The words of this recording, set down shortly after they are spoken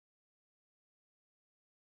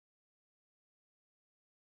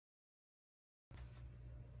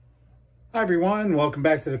Hi everyone, welcome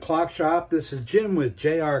back to the Clock Shop. This is Jim with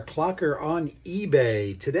JR Clocker on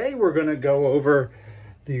eBay. Today we're going to go over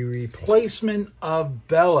the replacement of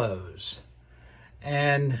bellows.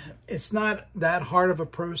 And it's not that hard of a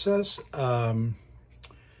process.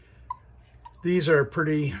 These are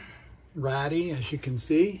pretty ratty, as you can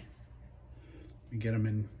see. Let me get them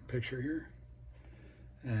in picture here.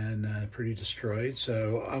 And pretty destroyed.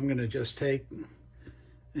 So I'm going to just take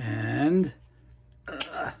and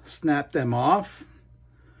snap them off.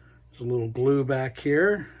 There's a little glue back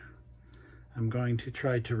here. I'm going to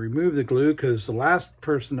try to remove the glue because the last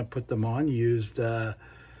person to put them on used it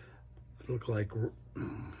looked like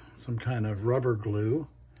some kind of rubber glue.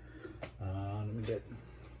 Let me get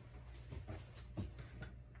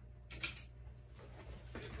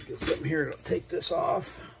something here to take this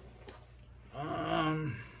off.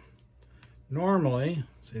 Normally,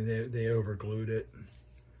 see they over glued it.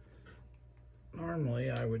 Normally,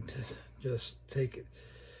 I would just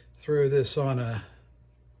throw this on a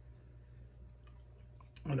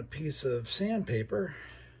piece of sandpaper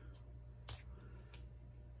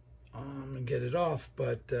and get it off.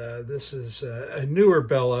 But this is a newer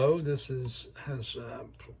bellow. This has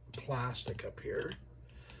plastic up here.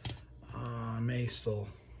 I may still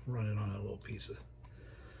run it on a little piece of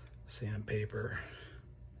sandpaper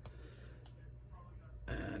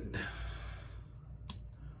and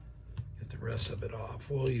the rest of it off.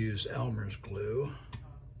 We'll use Elmer's glue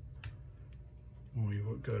when we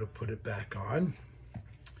go to put it back on.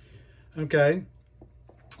 Okay,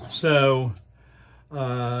 so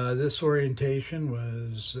this orientation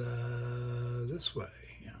was this way,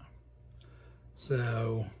 yeah.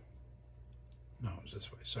 So, no, it was this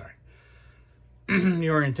way, sorry. The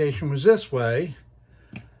orientation was this way.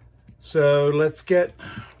 So let's get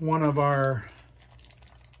one of our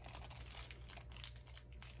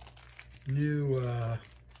new,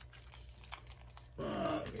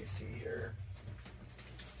 let me see here.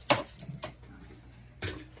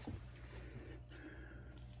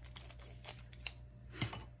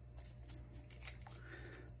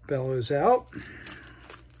 Bellows out.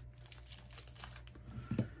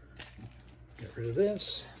 Get rid of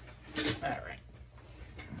this. All right.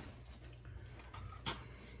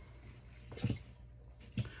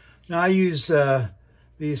 Now I use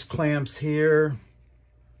these clamps here.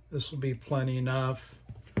 This will be plenty enough.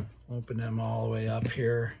 Open them all the way up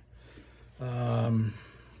here. Now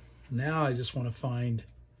I just want to find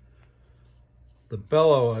the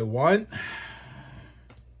bellow I want.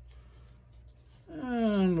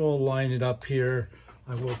 And we'll line it up here.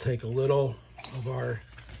 I will take a little of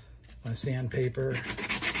my sandpaper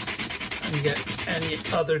and get any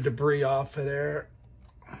other debris off of there.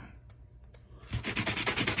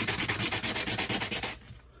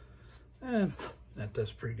 And that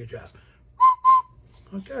does a pretty good job.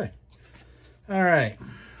 Okay. All right.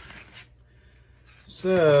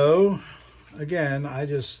 So, again, I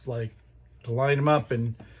just like to line them up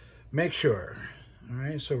and make sure. All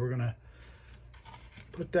right, so we're going to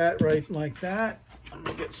put that right like that. I'm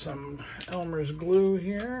going to get some Elmer's glue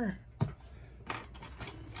here.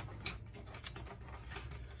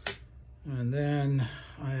 And then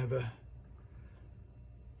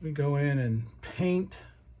we go in and paint.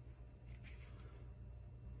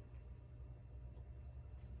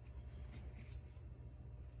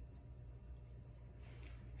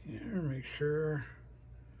 Here, make sure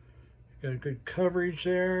you got good coverage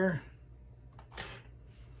there.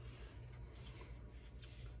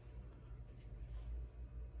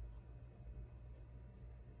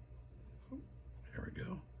 There we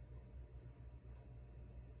go.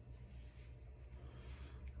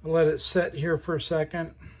 I'll let it set here for a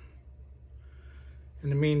second. In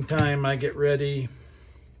the meantime, I get ready.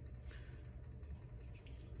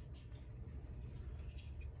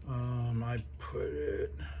 I put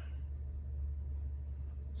it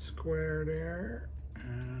square there,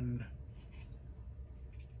 and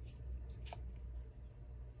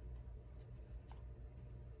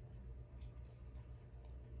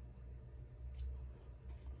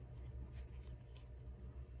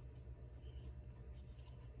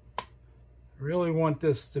I really want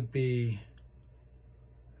this to be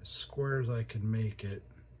as square as I can make it.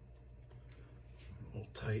 A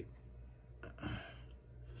little tight.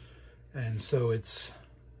 And so it's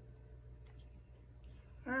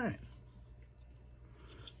all right.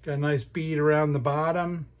 Got a nice bead around the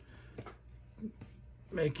bottom,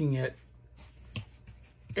 making it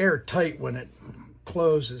airtight when it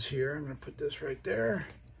closes here. I'm going to put this right there.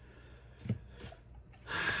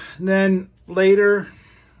 And then later,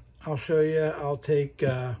 I'll show you. I'll take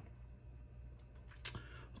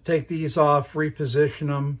these off, reposition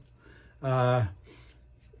them.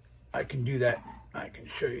 I can do that. I can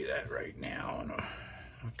show you that right now.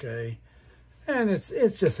 Okay. And it's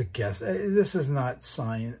just a guess. This is not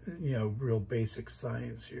science, you know, real basic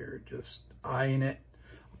science here. Just eyeing it.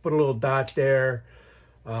 Put a little dot there.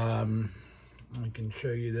 I can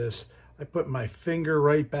show you this. I put my finger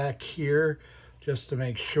right back here just to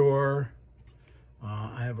make sure.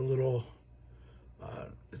 I have a little,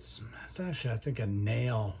 it's actually, I think, a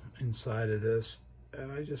nail inside of this.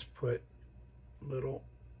 And I just put little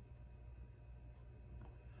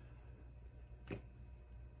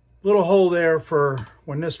hole there for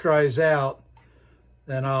when this dries out.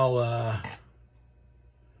 Then I'll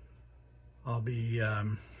be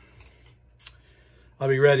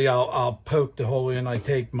ready. I'll poke the hole in. I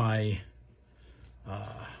take my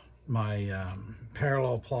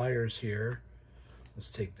parallel pliers here.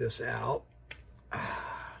 Let's take this out.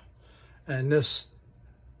 And this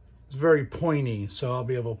is very pointy, so I'll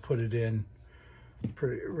be able to put it in,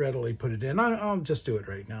 pretty readily put it in. I'll just do it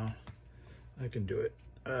right now. I can do it.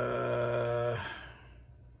 All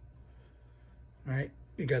right,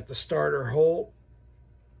 you got the starter hole,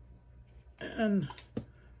 and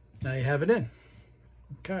now you have it in.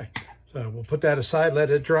 Okay, so we'll put that aside, let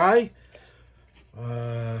it dry.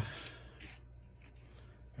 Got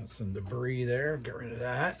some debris there, get rid of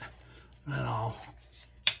that. And I'll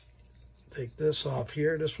take this off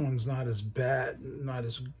here. This one's not as bad, not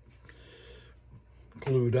as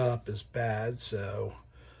glued up as bad, so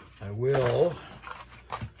I will.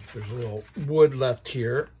 There's a little wood left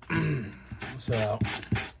here, so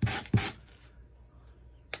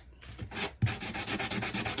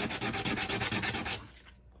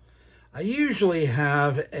I usually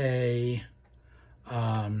have a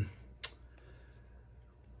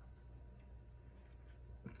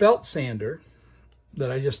belt sander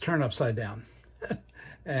that I just turn upside down.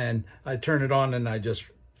 And I turn it on and I just,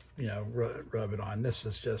 you know, rub it on. This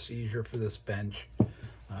is just easier for this bench.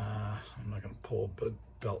 I'm not going to pull a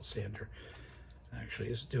belt sander. Actually,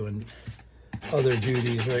 it's doing other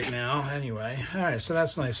duties right now. Anyway, all right, so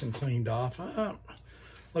that's nice and cleaned off.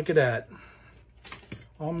 Look at that.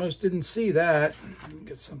 Almost didn't see that. Let me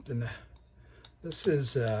get something to... This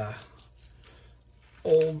is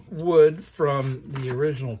old wood from the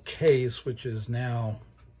original case, which is now...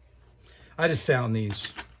 I just found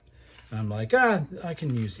these. I'm like, I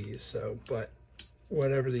can use these. So, but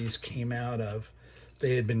whatever these came out of,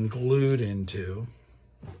 they had been glued into.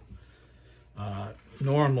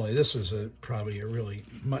 Normally, this was probably a really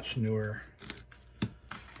much newer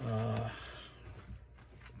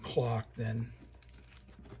clock than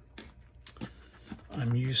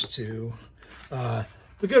I'm used to. The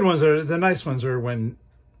good ones are, the nice ones are when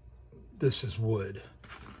this is wood.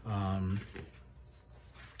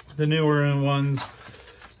 The newer ones,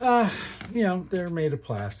 you know, they're made of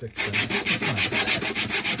plastic. So it's not bad.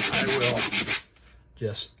 I will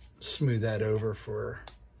just smooth that over for...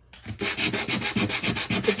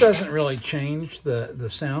 It doesn't really change the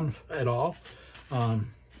sound at all,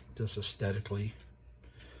 just aesthetically.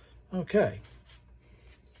 Okay.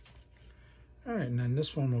 All right, and then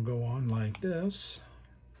this one will go on like this.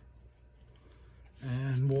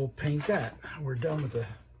 And we'll paint that. We're done with the...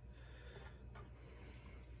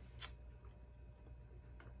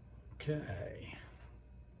 Okay.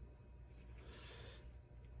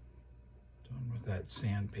 Done with that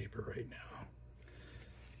sandpaper right now.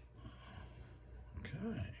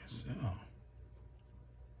 Okay, so...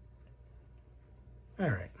 All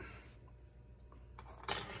right.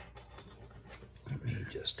 Let me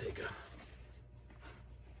just take a...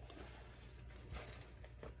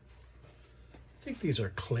 I think these are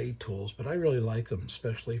clay tools, but I really like them,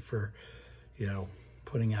 especially for, you know,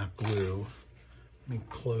 putting out glue. Let me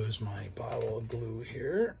close my bottle of glue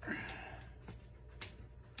here.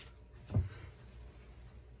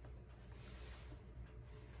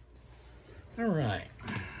 All right.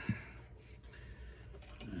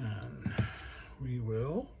 And we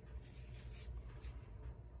will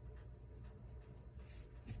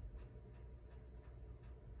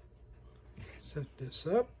set this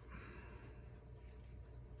up.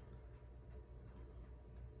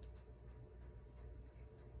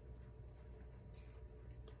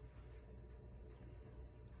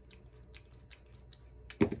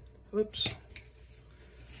 Oops.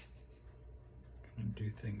 Trying to do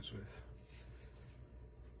things with...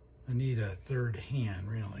 I need a third hand,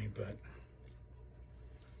 really, but...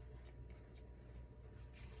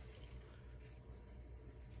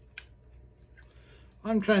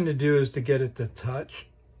 What I'm trying to do is to get it to touch,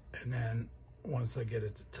 and then once I get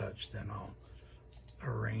it to touch, then I'll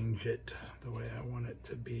arrange it the way I want it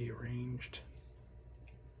to be arranged.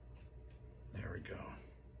 There we go.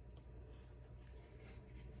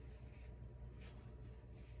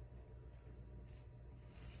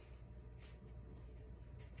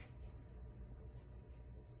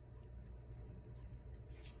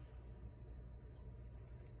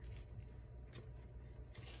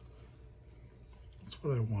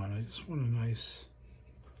 That's what I want. I just want a nice,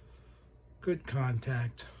 good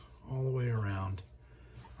contact all the way around.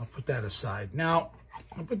 I'll put that aside. Now,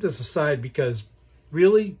 I'll put this aside because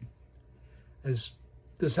really, as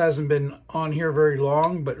this hasn't been on here very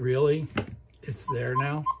long, but really, it's there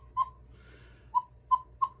now.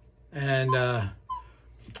 And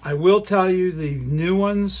I will tell you, the new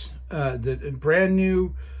ones, the brand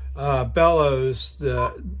new bellows,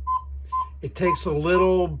 it takes a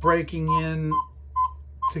little breaking in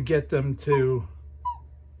to get them to,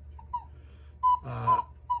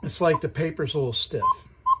 it's like the paper's a little stiff.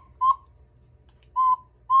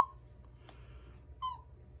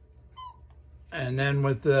 And then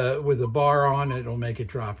with the bar on, it'll make it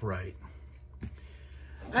drop right.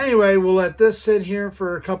 Anyway, we'll let this sit here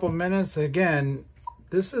for a couple minutes. Again,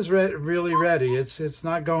 this is really ready. It's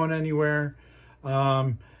not going anywhere.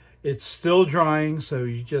 It's still drying, so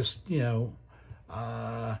you just, you know,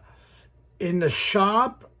 in the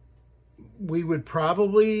shop, we would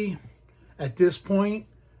probably, at this point,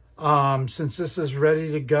 since this is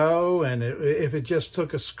ready to go, and if it just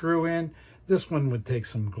took a screw in, this one would take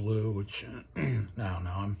some glue, which,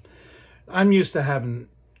 no, I'm used to having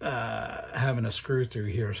a screw through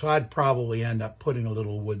here, so I'd probably end up putting a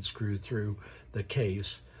little wood screw through the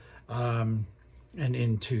case and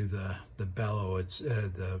into the bellow,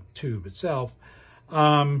 the tube itself.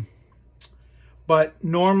 But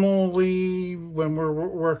normally when we're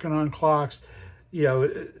working on clocks, you know,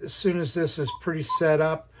 as soon as this is pretty set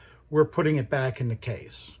up, we're putting it back in the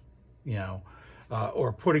case, you know,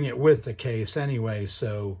 or putting it with the case anyway.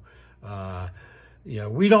 So, you know,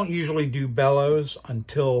 we don't usually do bellows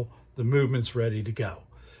until the movement's ready to go.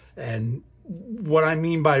 And what I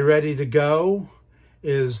mean by ready to go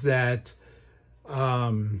is that,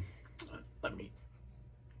 let me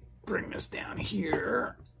bring this down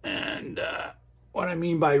here. And what I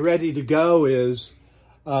mean by ready to go is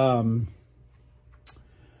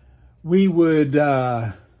we will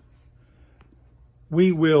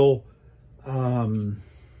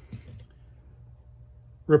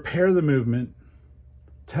repair the movement,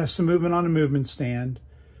 test the movement on a movement stand,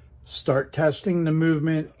 start testing the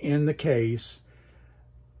movement in the case,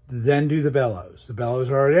 then do the bellows. The bellows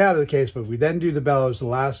are already out of the case, but we then do the bellows. The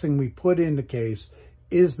last thing we put in the case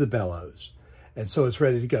is the bellows. And so it's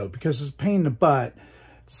ready to go, because it's a pain in the butt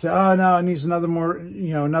to say, oh no, it needs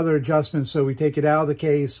another adjustment. So we take it out of the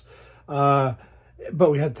case, but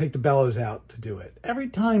we had to take the bellows out to do it. Every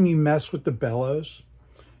time you mess with the bellows,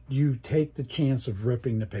 you take the chance of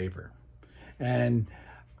ripping the paper. And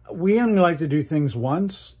we only like to do things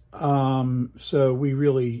once. So we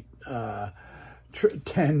really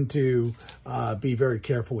tend to be very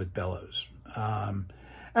careful with bellows.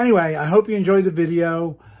 Anyway, I hope you enjoyed the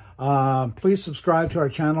video. Please subscribe to our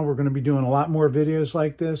channel. We're going to be doing a lot more videos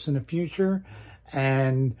like this in the future,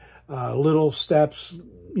 and little steps,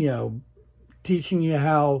 you know, teaching you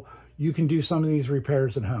how you can do some of these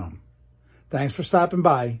repairs at home. Thanks for stopping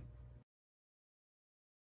by.